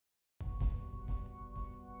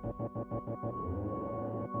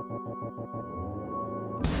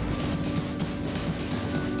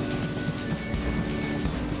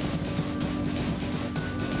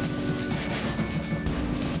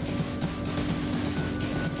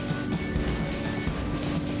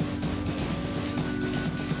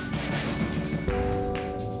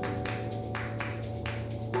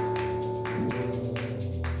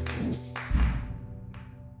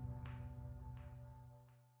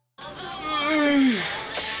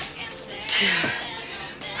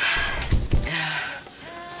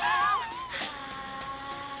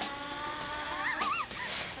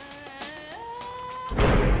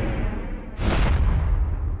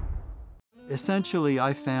Essentially,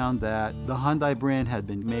 I found that the Hyundai brand had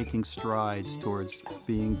been making strides towards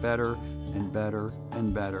being better and better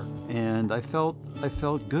and better. And I felt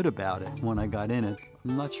good about it when I got in it.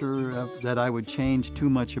 I'm not sure that I would change too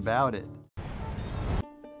much about it.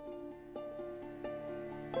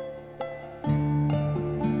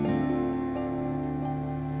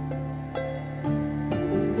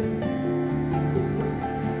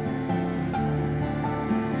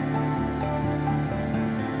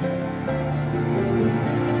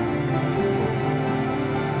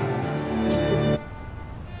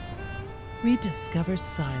 Rediscover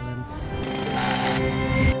silence.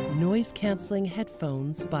 Noise-canceling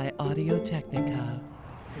headphones by Audio-Technica.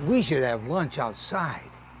 We should have lunch outside.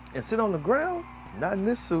 And sit on the ground? Not in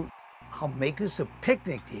this suit. I'll make us a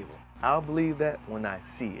picnic table. I'll believe that when I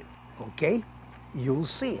see it. Okay? You'll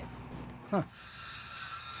see it. Huh.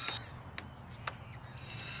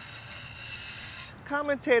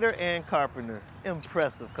 Commentator and carpenter.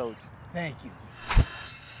 Impressive, Coach. Thank you.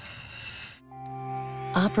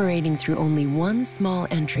 Operating through only one small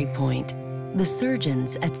entry point, the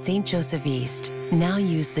surgeons at St. Joseph East now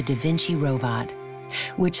use the Da Vinci robot,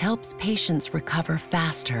 which helps patients recover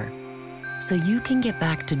faster so you can get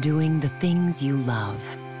back to doing the things you love.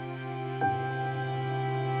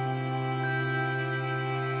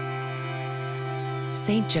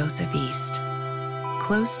 St. Joseph East.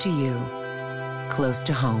 Close to you, close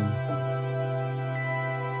to home.